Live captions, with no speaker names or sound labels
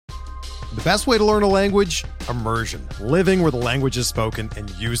The best way to learn a language? Immersion. Living where the language is spoken and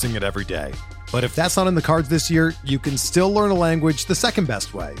using it every day. But if that's not in the cards this year, you can still learn a language the second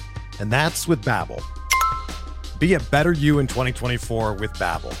best way, and that's with Babbel. Be a better you in 2024 with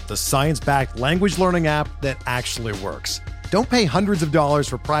Babbel, the science-backed language learning app that actually works. Don't pay hundreds of dollars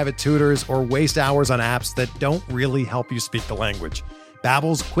for private tutors or waste hours on apps that don't really help you speak the language.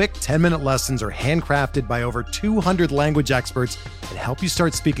 Babbel's quick 10-minute lessons are handcrafted by over 200 language experts and help you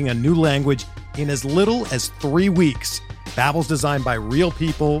start speaking a new language in as little as 3 weeks. Babbel's designed by real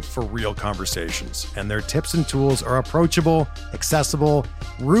people for real conversations, and their tips and tools are approachable, accessible,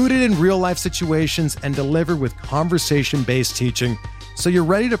 rooted in real-life situations, and delivered with conversation-based teaching, so you're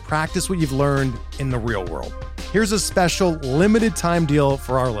ready to practice what you've learned in the real world. Here's a special limited-time deal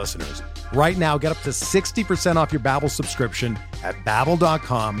for our listeners. Right now, get up to 60% off your Babbel subscription at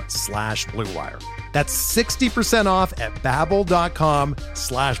babbel.com/Blue Wire. That's 60% off at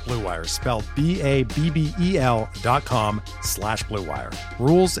babbel.com/Blue Wire, spelled BABBEL.com/Blue Wire.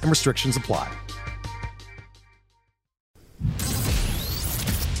 Rules and restrictions apply.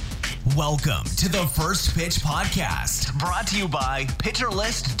 Welcome to the First Pitch Podcast, brought to you by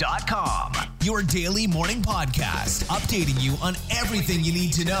PitcherList.com, your daily morning podcast, updating you on everything you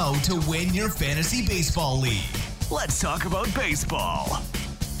need to know to win your fantasy baseball league. Let's talk about baseball.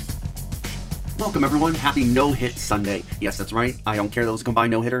 Welcome, everyone. Happy No-Hit Sunday. Yes, that's right. I don't care. Those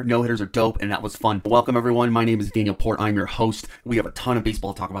combined no-hitter. No-hitters are dope, and that was fun. Welcome, everyone. My name is Daniel Port. I'm your host. We have a ton of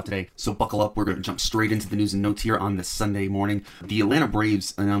baseball to talk about today, so buckle up. We're going to jump straight into the news and notes here on this Sunday morning. The Atlanta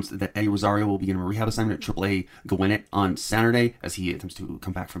Braves announced that Eddie Rosario will begin a rehab assignment at AAA Gwinnett on Saturday as he attempts to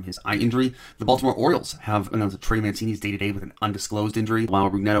come back from his eye injury. The Baltimore Orioles have announced that Trey Mancini is day-to-day with an undisclosed injury,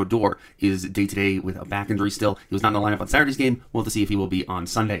 while Rougned Odor is day-to-day with a back injury still. He was not in the lineup on Saturday's game. We'll have to see if he will be on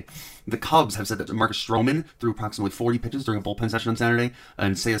Sunday. The Cubs have said that Marcus Stroman threw approximately 40 pitches during a bullpen session on Saturday,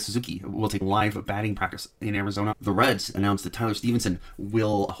 and Seiya Suzuki will take live batting practice in Arizona. The Reds announced that Tyler Stevenson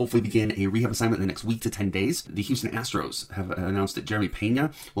will hopefully begin a rehab assignment in the next week to 10 days. The Houston Astros have announced that Jeremy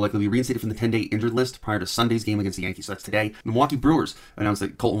Pena will likely be reinstated from the 10-day injured list prior to Sunday's game against the Yankees, so that's today. The Milwaukee Brewers announced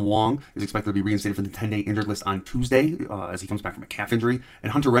that Colton Wong is expected to be reinstated from the 10-day injured list on Tuesday as he comes back from a calf injury,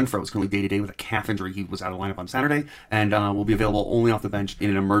 and Hunter Renfroe is currently day-to-day with a calf injury. He was out of lineup on Saturday and will be available only off the bench in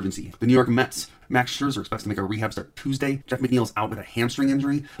an emergency. The New York Mets, Max Scherzer expects to make a rehab start Tuesday. Jeff McNeil's out with a hamstring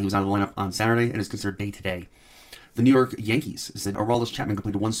injury. He was out of the lineup on Saturday and is considered day-to-day. The New York Yankees said Aroldis Chapman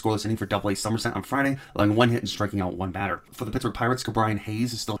completed one scoreless inning for AA Somerset on Friday, allowing one hit and striking out one batter. For the Pittsburgh Pirates, Brian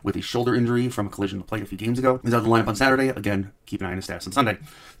Hayes is still with a shoulder injury from a collision on the plate a few games ago. He's out of the lineup on Saturday. Again, keep an eye on his status on Sunday.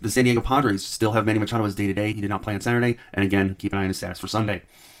 The San Diego Padres still have Manny Machado as day-to-day. He did not play on Saturday. And again, keep an eye on his status for Sunday.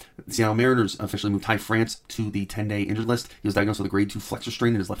 The Seattle Mariners officially moved Ty France to the 10-day injured list. He was diagnosed with a grade 2 flexor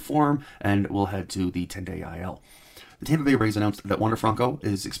strain in his left forearm and will head to the 10-day IL. The Tampa Bay Rays announced that Wander Franco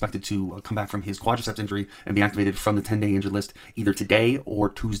is expected to come back from his quadriceps injury and be activated from the 10-day injured list either today or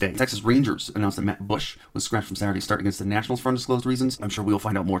Tuesday. The Texas Rangers announced that Matt Bush was scratched from Saturday's start against the Nationals for undisclosed reasons. I'm sure we'll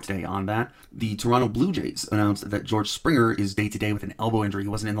find out more today on that. The Toronto Blue Jays announced that George Springer is day-to-day with an elbow injury. He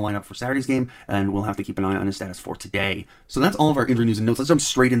wasn't in the lineup for Saturday's game, and we'll have to keep an eye on his status for today. So that's all of our injury news and notes. Let's jump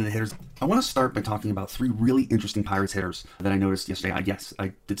straight into the hitters. I want to start by talking about 3 really interesting Pirates hitters that I noticed yesterday. Yes,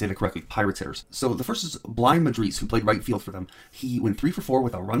 I did say that correctly. Pirates hitters. So the first is Blind Madris, who played right field for them. He went 3 for 4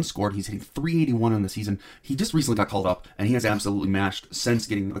 with a run scored. He's hitting .381 on the season. He just recently got called up, and he has absolutely mashed since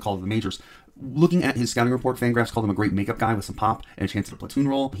getting the call to the majors. Looking at his scouting report, Fangraphs called him a great makeup guy with some pop and a chance at a platoon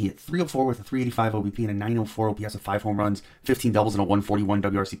role. He hit .304 with a .385 OBP and a .904 OPS of 5 home runs, 15 doubles, and a .141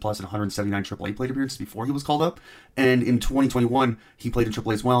 WRC plus, and 179 AAA plate appearances before he was called up. And in 2021, he played in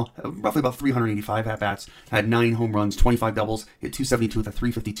AAA as well, roughly about 385 at-bats, had 9 home runs, 25 doubles, hit .272 with a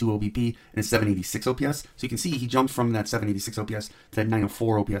 .352 OBP, and a .786 OPS. So you can see he jumped from that .786 OPS to that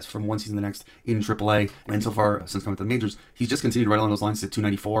 .904 OPS from one season to the next in AAA. And so far, since coming to the majors, he's just continued right along those lines at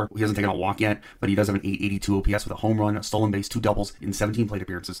 .294. He hasn't taken a walk yet, but he does have an .882 OPS with a home run, a stolen base, 2 doubles in 17 plate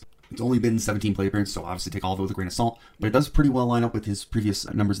appearances. It's only been 17 plate appearances, so obviously take all of it with a grain of salt, but it does pretty well line up with his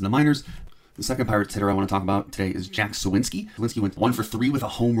previous numbers in the minors. The second Pirates hitter I want to talk about today is Jack Suwinski. Suwinski went 1 for 3 with a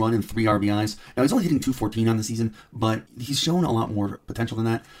home run and 3 RBIs. Now, he's only hitting .214 on the season, but he's shown a lot more potential than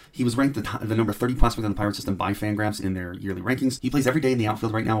that. He was ranked the number 30 prospect on the Pirates system by Fangraphs in their yearly rankings. He plays every day in the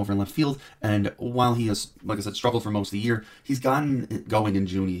outfield right now over in left field, and while he has, like I said, struggled for most of the year, he's gotten it going in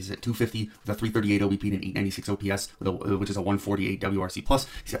June. He's at .250 with a .338 OBP and an .896 OPS, which is a .148 WRC+. Plus.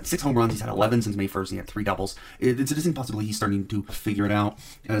 He's got 6 home runs. He's had 11 since May 1st, and he had 3 doubles. It's a distinct possibility he's starting to figure it out,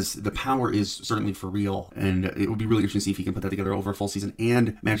 as the power is certainly for real, and it would be really interesting to see if he can put that together over a full season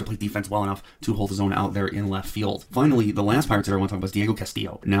and manage to play defense well enough to hold his own out there in left field. Finally, the last Pirates hitter I want to talk about is Diego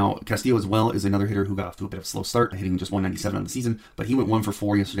Castillo. Now, Castillo as well is another hitter who got off to a bit of a slow start, hitting just 197 on the season, but he went 1 for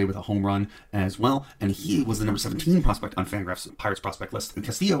 4 yesterday with a home run as well, and he was the number 17 prospect on Fangraph's Pirates prospect list.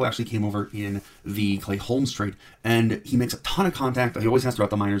 Castillo actually came over in the Clay Holmes trade, and he makes a ton of contact. He always has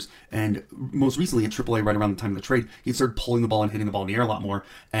throughout the minors, and most recently at AAA, right around the time of the trade, he started pulling the ball and hitting the ball in the air a lot more,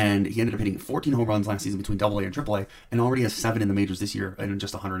 and he ended up hitting 14 home runs last season between AA and AAA, and already has 7 in the majors this year in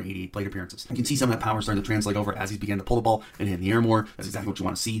just 180 plate appearances. You can see some of that power starting to translate over as he's began to pull the ball and hit in the air more. That's exactly what you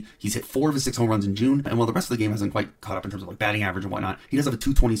want to see. He's hit 4 of his 6 home runs in June, and while the rest of the game hasn't quite caught up in terms of like batting average and whatnot, he does have a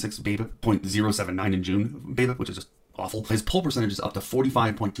 226 BABIP, .079 in June BABIP, which is just awful. His pull percentage is up to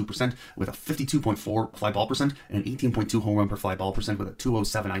 45.2% with a 52.4 fly ball percent and an 18.2 home run per fly ball percent with a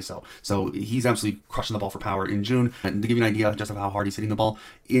 207 ISO. So he's absolutely crushing the ball for power in June. And to give you an idea just of how hard he's hitting the ball,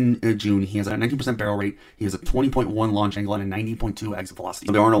 in June he has a 19% barrel rate, he has a 20.1 launch angle, and a 90.2 exit velocity.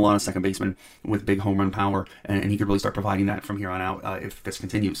 So there aren't a lot of second basemen with big home run power, and he could really start providing that from here on out if this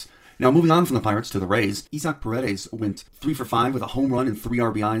continues. Now, moving on from the Pirates to the Rays, Isaac Paredes went 3 for 5 with a home run and 3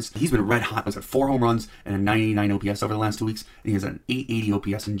 RBIs. He's been red hot. He's got 4 home runs and a 989 OPS over the last 2 weeks, and he has an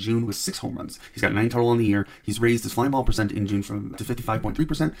 880 OPS in June with 6 home runs. He's got 9 total on the year. He's raised his fly ball percent in June to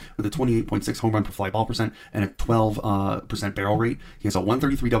 55.3% with a 28.6 home run per fly ball percent and a 12% barrel rate. He has a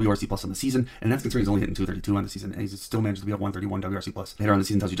 133 WRC plus on the season, and that's considering he's only hitting 232 on the season, and he's still managed to be a 131 WRC plus hitter on the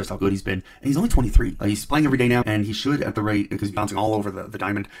season. Tells you just how good he's been. And he's only 23. He's playing every day now, and he should, at the rate, because he's bouncing all over the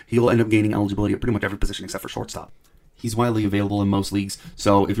diamond, he'll end up gaining eligibility at pretty much every position except for shortstop. He's widely available in most leagues,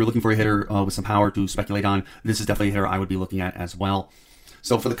 so if you're looking for a hitter with some power to speculate on, this is definitely a hitter I would be looking at as well.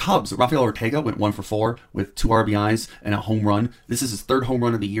 So for the Cubs, Rafael Ortega went 1 for 4 with 2 RBIs and a home run. This is his 3rd home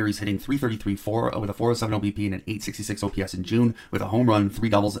run of the year. He's hitting .333 with a 407 OBP and an .866 OPS in June with a home run, 3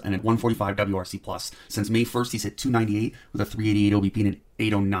 doubles, and a 145 WRC plus. Since May 1st, he's hit .298 with a 388 OBP and an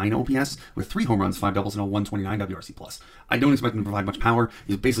 809 OPS with 3 home runs, 5 doubles, and a 129 WRC plus. I don't expect him to provide much power.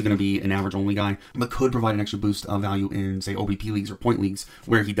 He's basically going to be an average only guy, but could provide an extra boost of value in, say, OBP leagues or point leagues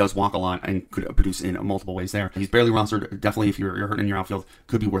where he does walk a lot and could produce in multiple ways there. He's barely rostered. Definitely, if you're hurting in your outfield,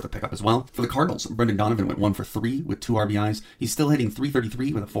 could be worth a pickup as well. For the Cardinals, Brendan Donovan went 1 for 3 with 2 RBIs. He's still hitting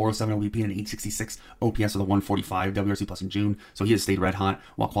 .333 with a 407 OBP and an 866 OPS with a 145 WRC plus in June, so he has stayed red hot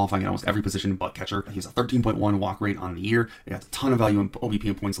while qualifying at almost every position but catcher. He has a 13.1 walk rate on the year. He has a ton of value in OBP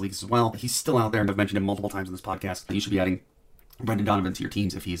and points leagues as well. He's still out there, and I've mentioned him multiple times in this podcast. You should be adding Brendan Donovan to your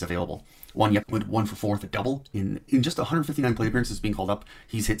teams if he's available. Went 1 for 4 with a double in just 159 plate appearances being called up.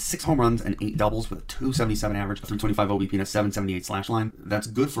 He's hit 6 home runs and 8 doubles with a 277 average, a 325 OBP, and a 778 slash line. That's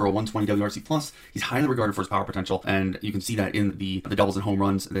good for a 120 WRC plus. He's highly regarded for his power potential, and you can see that in the doubles and home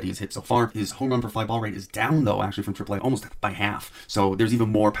runs that he's hit so far. His home run per fly ball rate is down, though, actually from AAA, almost by half. So there's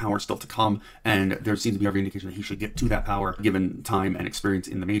even more power still to come, and there seems to be every indication that he should get to that power given time and experience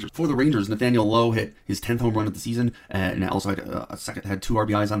in the majors. For the Rangers, Nathaniel Lowe hit his 10th home run of the season, and also had 2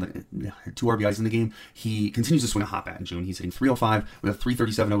 RBIs in the game. He continues to swing a hot bat in June. He's hitting .305 with a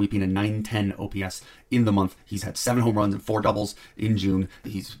 337 OBP and a 910 OPS in the month. He's had 7 home runs and 4 doubles in June.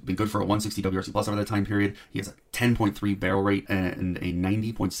 He's been good for a 160 WRC plus over that time period. He has a 10.3 barrel rate and a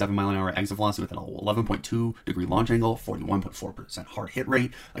 90.7 mile an hour exit velocity with an 11.2 degree launch angle, 41.4% hard hit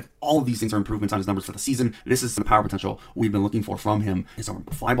rate. Like, all of these things are improvements on his numbers for the season. This is the power potential we've been looking for from him. His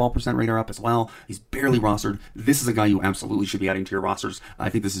fly ball percent rate are up as well. He's barely rostered. This is a guy you absolutely should be adding to your rosters. I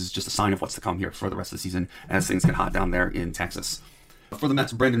think this is just a sign of what's to come here for the rest of the season as things get hot down there in Texas. For the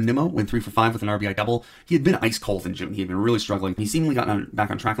Mets, Brandon Nimmo went 3 for 5 with an RBI double. He had been ice cold in June. He had been really struggling. He's seemingly gotten back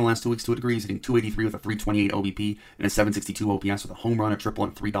on track in the last 2 weeks to a degree. He's hitting .283 with a 328 OBP and a 762 OPS with a home run, a triple,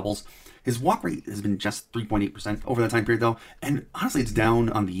 and 3 doubles. His walk rate has been just 3.8% over that time period, though, and honestly, it's down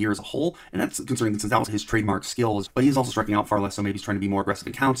on the year as a whole, and that's concerning since that was his trademark skills, but he's also striking out far less, so maybe he's trying to be more aggressive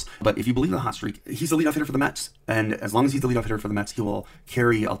in counts. But if you believe in the hot streak, he's the leadoff hitter for the Mets, and as long as he's the leadoff hitter for the Mets, he will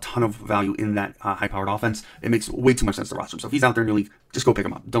carry a ton of value in that high-powered offense. It makes way too much sense to roster him, so if he's out there in your league, just go pick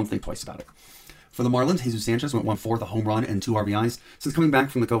him up. Don't think twice about it. For the Marlins, Jesus Sanchez went 1 for 4 with a home run and 2 RBIs. Since coming back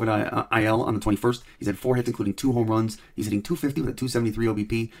from the COVID IL on the 21st, he's had 4 hits, including 2 home runs. He's hitting .250 with a 273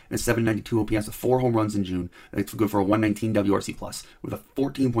 OBP and a 792 OPS with 4 home runs in June. That's good for a 119 WRC plus with a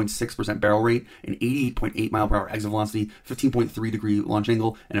 14.6% barrel rate, an 88.8 mile per hour exit velocity, 15.3 degree launch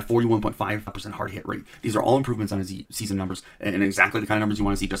angle, and a 41.5% hard hit rate. These are all improvements on his season numbers and exactly the kind of numbers you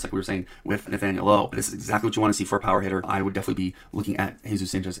want to see, just like we were saying with Nathaniel Lowe. This is exactly what you want to see for a power hitter. I would definitely be looking at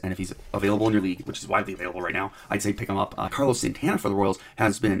Jesus Sanchez, and if he's available in your league, which is widely available right now, I'd say pick him up. Carlos Santana for the Royals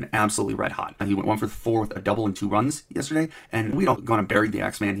has been absolutely red hot. He went 1 for 4 with a double and 2 runs yesterday, and we don't gone and buried the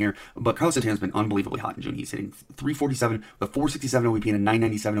X-Man here, but Carlos Santana's been unbelievably hot in June. He's hitting 347 with a 467 OBP and a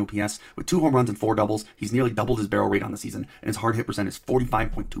 997 OPS with 2 home runs and 4 doubles. He's nearly doubled his barrel rate on the season, and his hard hit percent is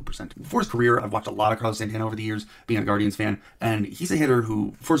 45.2%. For his career, I've watched a lot of Carlos Santana over the years, being a Guardians fan, and he's a hitter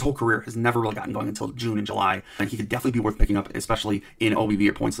who, for his whole career, has never really gotten going until June and July, and he could definitely be worth picking up, especially in OBP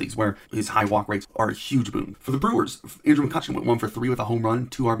or points leagues, where his high walk rates are a huge boon. For the Brewers, Andrew McCutchen went 1 for 3 with a home run,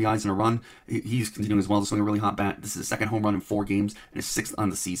 2 RBIs and a run. He's continuing as well to swing a really hot bat. This is his second home run in 4 games and his 6th on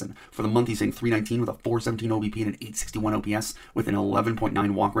the season. For the month, he's hitting 319 with a 417 OBP and an 861 OPS with an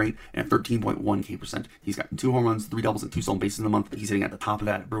 11.9 walk rate and a 13.1 K percent. He's got 2 home runs, 3 doubles, and 2 stolen bases in the month. He's hitting at the top of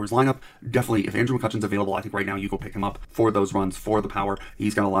that Brewers lineup. Definitely, if Andrew McCutchen's available, I think right now you go pick him up for those runs, for the power.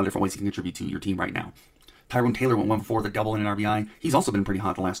 He's got a lot of different ways he can contribute to your team right now. Tyrone Taylor went 1 for 4 with a double and an RBI. He's also been pretty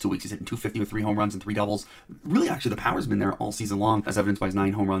hot the last 2 weeks. He's hitting 250 with 3 home runs and 3 doubles. Really, actually, the power's been there all season long, as evidenced by his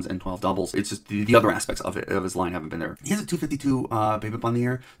 9 home runs and 12 doubles. It's just the other aspects of his line haven't been there. He has a 252 BABIP on the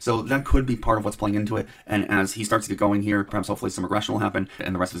year, so that could be part of what's playing into it. And as he starts to get going here, perhaps hopefully some regression will happen,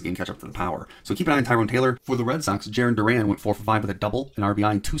 and the rest of his game catch up to the power. So keep an eye on Tyrone Taylor. For the Red Sox, Jarren Duran went 4 for 5 with a double, an RBI,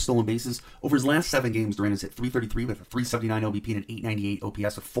 and 2 stolen bases. Over his last 7 games, Duran has hit 333 with a 379 OBP and an 898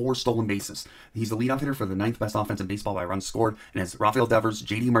 OPS with 4 stolen bases. He's the leadoff hitter for the 9th best offense in baseball by runs scored, and has Rafael Devers,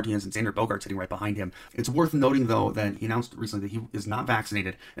 JD Martinez, and Xander Bogaerts sitting right behind him. It's worth noting, though, that he announced recently that he is not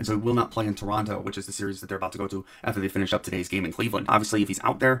vaccinated, and so he will not play in Toronto, which is the series that they're about to go to after they finish up today's game in Cleveland. Obviously, if he's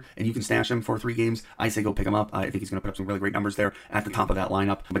out there and you can stash him for 3 games, I say go pick him up. I think he's going to put up some really great numbers there at the top of that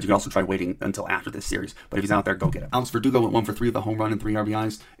lineup, but you can also try waiting until after this series. But if he's out there, go get him. Alex Verdugo went 1 for 3 with a home run and 3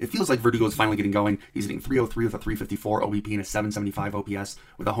 RBIs. It feels like Verdugo is finally getting going. He's hitting 303 with a 354 OBP and a 775 OPS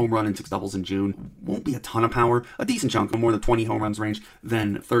with a home run and 6 doubles in June. Won't be a ton of power, a decent chunk, more than 20 home runs range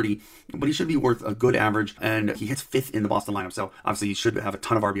than 30, but he should be worth a good average, and he hits 5th in the Boston lineup, so obviously he should have a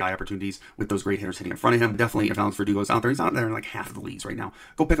ton of RBI opportunities with those great hitters hitting in front of him. Definitely, if Alex Verdugo is out there, he's out there in like half of the leagues right now.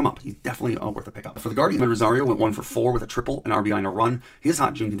 Go pick him up. He's definitely worth a pickup. For the Guardians, Rosario went 1 for 4 with a triple, an RBI, and a run. His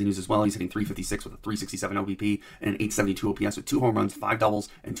hot June continues as well. He's hitting 356 with a 367 OBP and an 872 OPS with 2 home runs, 5 doubles,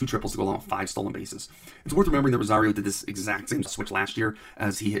 and 2 triples to go along with 5 stolen bases. It's worth remembering that Rosario did this exact same switch last year,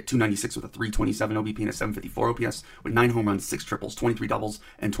 as he hit 296 with a 327 OBP and a 754 OPS with 9 home runs, 6 triples, 23 doubles,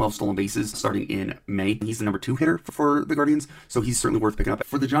 and 12 stolen bases starting in May. He's the number 2 hitter for the Guardians, so he's certainly worth picking up.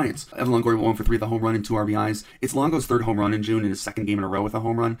 For the Giants, Evan Longoria went 1 for 3 with a home run and 2 RBIs. It's Longo's 3rd home run in June and his 2nd game in a row with a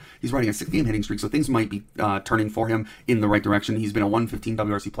home run. He's riding a 6-game hitting streak, so things might be turning for him in the right direction. He's been a 115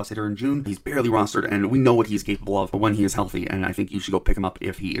 WRC plus hitter in June. He's barely rostered, and we know what he's capable of when he is healthy, and I think you should go pick him up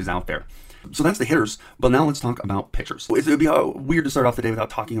if he is out there. So that's the hitters, but now let's talk about pitchers. It would be weird to start off the day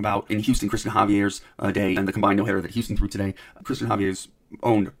without talking about, in Houston, Christian Javier's day and the combined no-hitter that Houston threw today. Christian Javier's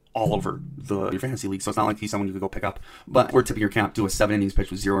owned all over your fantasy league, so it's not like he's someone you could go pick up. But we're tipping your cap to a 7 innings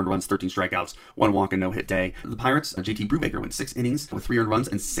pitch with 0 earned runs, 13 strikeouts, 1 walk, and no hit day. The Pirates, JT Brubaker went 6 innings with 3 earned runs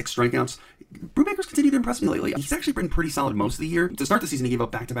and 6 strikeouts. Brubaker's continued to impress me lately. He's actually been pretty solid most of the year. To start the season, he gave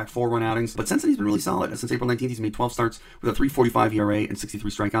up back-to-back 4-run outings, but since then he's been really solid. Since April 19th, he's made 12 starts with a 3.45 ERA and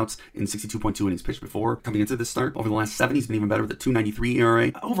 63 strikeouts in 62.2 innings pitched before. Coming into this start, over the last 7, he's been even better with a 2.93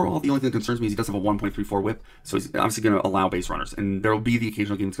 ERA. Overall, the only thing that concerns me is he does have a 1.34 whip, so he's obviously going to allow base runners, and there will be the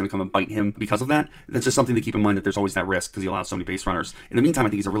occasional game that's going to come and bite him because of that. That's just something to keep in mind, that there's always that risk because he allows so many base runners. In the meantime, I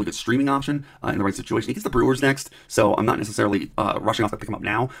think he's a really good streaming option in the right situation. He gets the Brewers next, so I'm not necessarily rushing off to pick him up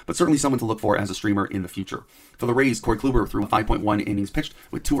now, but certainly someone to look for as a streamer in the future. For the Rays, Corey Kluber threw 5.1 innings pitched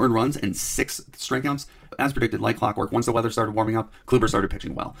with 2 earned runs and 6 strikeouts. As predicted, like clockwork, once the weather started warming up, Kluber started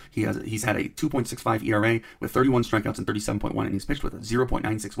pitching well. He's had a 2.65 ERA with 31 strikeouts and 37.1 innings pitched with a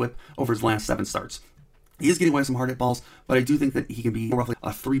 0.96 whip over his last 7 starts. He is getting away with some hard hit balls, but I do think that he can be roughly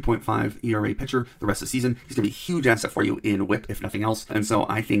a 3.5 ERA pitcher the rest of the season. He's going to be a huge asset for you in whip, if nothing else. And so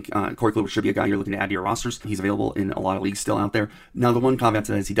I think Corey Kluber should be a guy you're looking to add to your rosters. He's available in a lot of leagues still out there. Now, the one caveat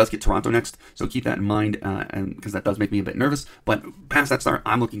to that is he does get Toronto next, so keep that in mind, and because that does make me a bit nervous. But past that start,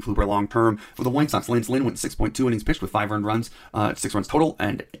 I'm looking Kluber long term. For the White Sox, Lance Lynn went 6.2 innings pitched with 5 earned runs, 6 runs total,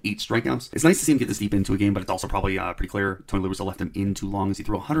 and 8 strikeouts. It's nice to see him get this deep into a game, but it's also probably pretty clear Tony La Russa left him in too long, as he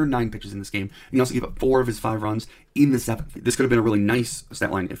threw 109 pitches in this game. And he also gave up 4 of his 5 runs in the 7th. This could have been a really nice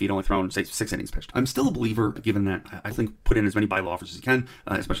stat line if he'd only thrown, say, 6 innings pitched. I'm still a believer, given that I think put in as many buy low offers as you can,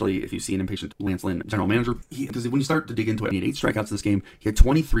 especially if you see an impatient Lance Lynn general manager. Because when you start to dig into it, he had 8 strikeouts in this game. He had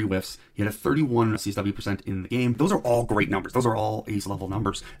 23 whiffs. He had a 31 CSW percent in the game. Those are all great numbers. Those are all ace level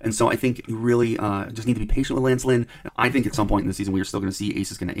numbers. And so I think you really just need to be patient with Lance Lynn. I think at some point in the season, we are still going to see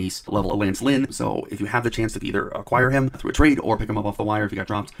ace is going to ace level of Lance Lynn. So if you have the chance to either acquire him through a trade or pick him up off the wire if he got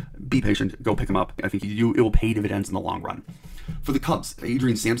dropped, be patient. Go pick him up. I think it will pay dividends sense in the long run. For the Cubs,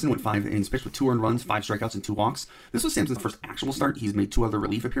 Adrian Sampson went 5 innings pitched with 2 earned runs, 5 strikeouts, and 2 walks. This was Sampson's first actual start. He's made 2 other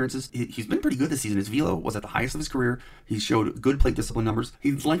relief appearances. He's been pretty good this season. His velo was at the highest of his career. He showed good plate discipline numbers.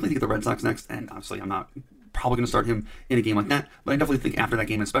 He's likely to get the Red Sox next, and obviously I'm not probably going to start him in a game like that, but I definitely think after that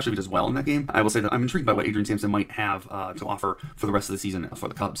game, especially if he does well in that game, I will say that I'm intrigued by what Adrian Sampson might have to offer for the rest of the season for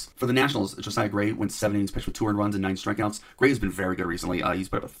the Cubs. For the Nationals, Josiah Gray went 7 innings pitched with 2 earned runs and 9 strikeouts. Gray has been very good recently. He's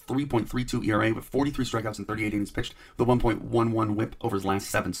put up a 3.32 ERA with 43 strikeouts and 38 innings pitched with a 1.11 whip over his last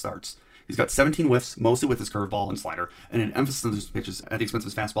 7 starts. He's got 17 whiffs, mostly with his curveball and slider, and an emphasis on those pitches at the expense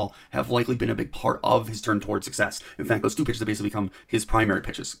of his fastball have likely been a big part of his turn towards success. In fact, those 2 pitches have basically become his primary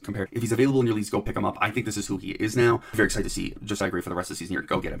pitches. Compared, if he's available in your leagues, go pick him up. I think this is who he is now. Very excited to see Josiah Gray for the rest of the season here.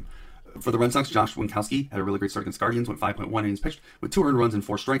 Go get him. For the Red Sox, Josh Winkowski had a really great start against Guardians, went 5.1 innings pitched with 2 earned runs and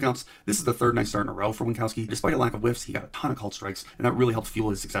 4 strikeouts. This is the 3rd nice start in a row for Winkowski. Despite a lack of whiffs, he got a ton of called strikes, and that really helped fuel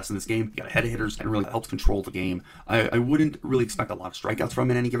his success in this game. He got ahead of hitters and really helped control the game. I wouldn't really expect a lot of strikeouts from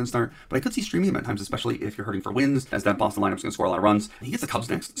him in any given start, but I could see streaming him at times, especially if you're hurting for wins, as that Boston lineup's going to score a lot of runs. He gets the Cubs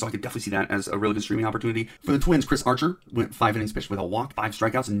next, so I could definitely see that as a really good streaming opportunity. For the Twins, Chris Archer went 5 innings pitched with a walk, 5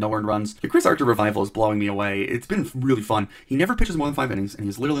 strikeouts, and no earned runs. The Chris Archer revival is blowing me away. It's been really fun. He never pitches more than 5 innings, and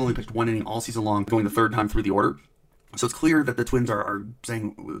he's literally only pitched 1 inning all season long, going the 3rd time through the order. So it's clear that the Twins are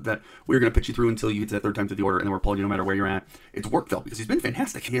saying that we're going to pitch you through until you get to that 3rd time through the order, and then we're pulling you no matter where you're at. It's worked, though, because he's been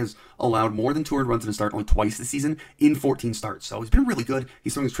fantastic. He has allowed more than 2 earned runs in a start only twice this season in 14 starts. So he's been really good.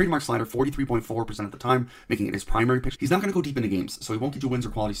 He's throwing his trademark slider 43.4% of the time, making it his primary pitch. He's not going to go deep into games, so he won't get you wins or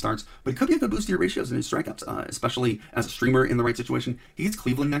quality starts, but it could be a good boost to your ratios and his strikeouts, especially as a streamer in the right situation. He gets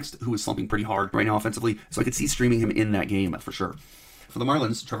Cleveland next, who is slumping pretty hard right now offensively, so I could see streaming him in that game for sure. For the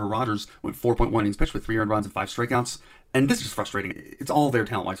Marlins, Trevor Rogers went 4.1 innings pitched with 3 earned runs and 5 strikeouts. And this is just frustrating. It's all there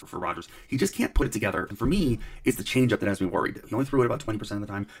talent-wise for Rogers. He just can't put it together. And for me, it's the changeup that has me worried. He only threw it about 20% of the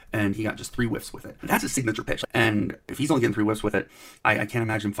time, and he got just 3 whiffs with it. That's his signature pitch. And if he's only getting 3 whiffs with it, I can't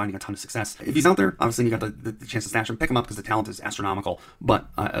imagine him finding a ton of success. If he's out there, obviously you got the chance to stash him, pick him up because the talent is astronomical. But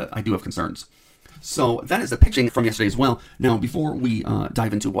I do have concerns. So that is the pitching from yesterday as well. Now, before we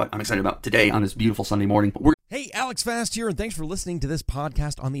dive into what I'm excited about today on this beautiful Sunday morning, Hey, Alex Fast here, and thanks for listening to this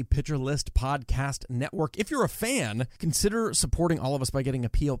podcast on the Pitcher List Podcast Network. If you're a fan, consider supporting all of us by getting a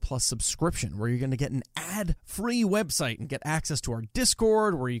PL Plus subscription, where you're going to get an ad-free website and get access to our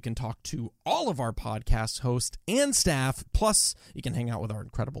Discord, where you can talk to all of our podcast hosts and staff. Plus, you can hang out with our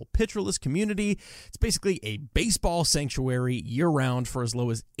incredible Pitcher List community. It's basically a baseball sanctuary year-round for as low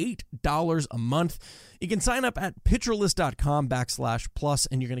as $8 a month. You can sign up at pitcherlist.com/plus,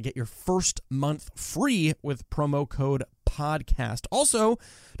 and you're going to get your first month free with promo code podcast. Also,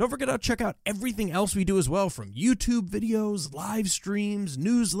 don't forget to check out everything else we do as well, from YouTube videos, live streams,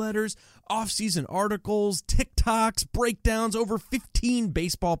 newsletters, off-season articles, TikToks, breakdowns, over 15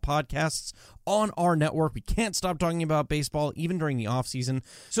 baseball podcasts on our network. We can't stop talking about baseball even during the off-season.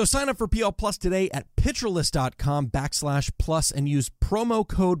 So sign up for PL Plus today at pitcherlist.com/plus and use promo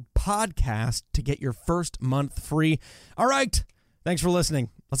code podcast to get your first month free. All right. Thanks for listening.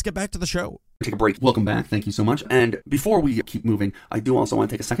 Let's get back to the show. Take a break. Welcome back. Thank you so much. And before we keep moving, I do also want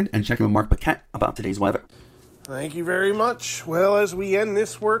to take a second and check in with Mark Paquette about today's weather. Thank you very much. Well, as we end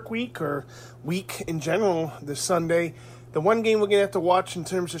this work week, or week in general, this Sunday, the one game we're going to have to watch in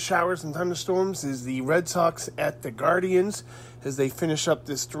terms of showers and thunderstorms is the Red Sox at the Guardians, as they finish up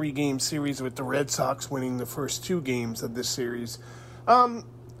this 3-game series with the Red Sox winning the first 2 games of this series.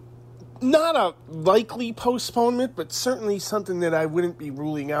 Not a likely postponement, but certainly something that I wouldn't be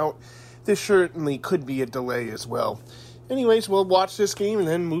ruling out. This certainly could be a delay as well. Anyways, we'll watch this game and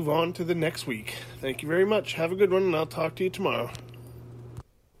then move on to the next week. Thank you very much. Have a good one, and I'll talk to you tomorrow.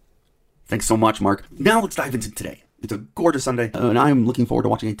 Thanks so much, Mark. Now let's dive into today. It's a gorgeous Sunday, and I'm looking forward to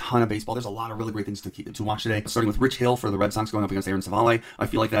watching a ton of baseball. There's a lot of really great things to watch today, starting with Rich Hill for the Red Sox going up against Aaron Savale. I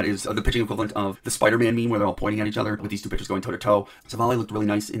feel like that is the pitching equivalent of the Spider-Man meme, where they're all pointing at each other with these 2 pitchers going toe-to-toe. Savale looked really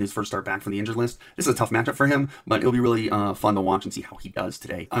nice in his first start back from the injured list. This is a tough matchup for him, but it'll be really fun to watch and see how he does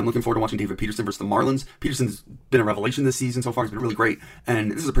today. I'm looking forward to watching David Peterson versus the Marlins. Peterson's been a revelation this season so far. He's been really great,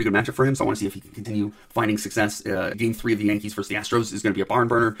 and this is a pretty good matchup for him, so I want to see if he can continue finding success. Game 3 of the Yankees versus the Astros is going to be a barn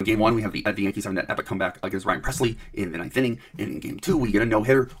burner. In Game 1, we have the Yankees having that epic comeback against Ryan Presley in the 9th inning. In Game 2, we get a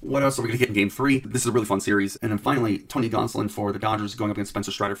no-hitter. What else are we going to get in Game 3? This is a really fun series. And then finally, Tony Gonsolin for the Dodgers going up against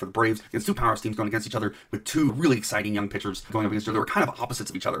Spencer Strider for the Braves. Against 2 powerhouse teams going against each other, with 2 really exciting young pitchers going up against each other. They were kind of opposites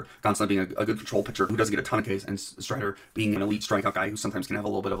of each other. Gonsolin being a good control pitcher who doesn't get a ton of Ks, and Strider being an elite strikeout guy who sometimes can have a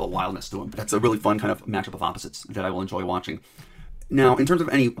little bit of a wildness to him. That's a really fun kind of matchup of opposites that I will enjoy watching. Now, in terms of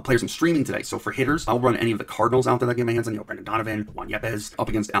any players I'm streaming today, so for hitters, I'll run any of the Cardinals out there that I get my hands on. Brendan Donovan, Juan Yepes, up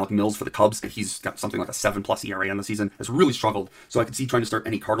against Alec Mills for the Cubs. He's got something like a 7+ ERA on the season. Has really struggled. So I could see trying to start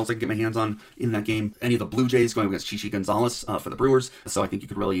any Cardinals I can get my hands on in that game. Any of the Blue Jays going against Chichi Gonzalez for the Brewers. So I think you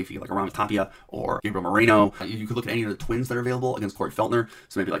could really, if you like Aram Tapia or Gabriel Moreno, you could look at any of the Twins that are available against Corey Feltner.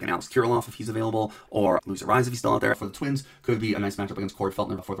 So maybe like an Alex Kirilloff if he's available, or Luis Arraez if he's still out there for the Twins. Could be a nice matchup against Corey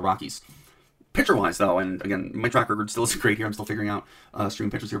Feltner before the Rockies. Pitcher-wise, though, and again, my track record still isn't great here. I'm still figuring out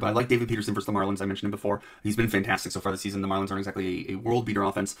streaming pitchers here, but I like David Peterson versus the Marlins. I mentioned him before. He's been fantastic so far this season. The Marlins aren't exactly a world-beater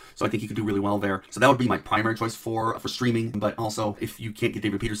offense, so I think he could do really well there. So that would be my primary choice for streaming, but also, if you can't get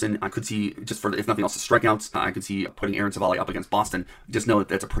David Peterson, I could see, just for, if nothing else, the strikeouts, I could see putting Aaron Savali up against Boston. Just know that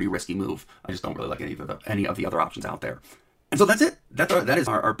that's a pretty risky move. I just don't really like any of the other options out there. And so that's it. That is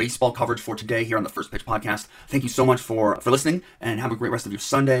our baseball coverage for today here on the First Pitch Podcast. Thank you so much for listening, and have a great rest of your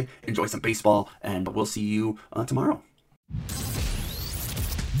Sunday. Enjoy some baseball, and we'll see you tomorrow.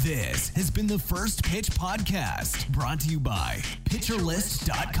 This has been the First Pitch Podcast, brought to you by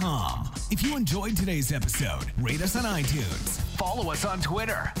PitcherList.com. If you enjoyed today's episode, rate us on iTunes, follow us on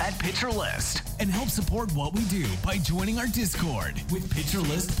Twitter @PitcherList, and help support what we do by joining our Discord with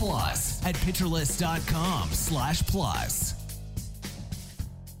PitcherList Plus at PitcherList.com/plus.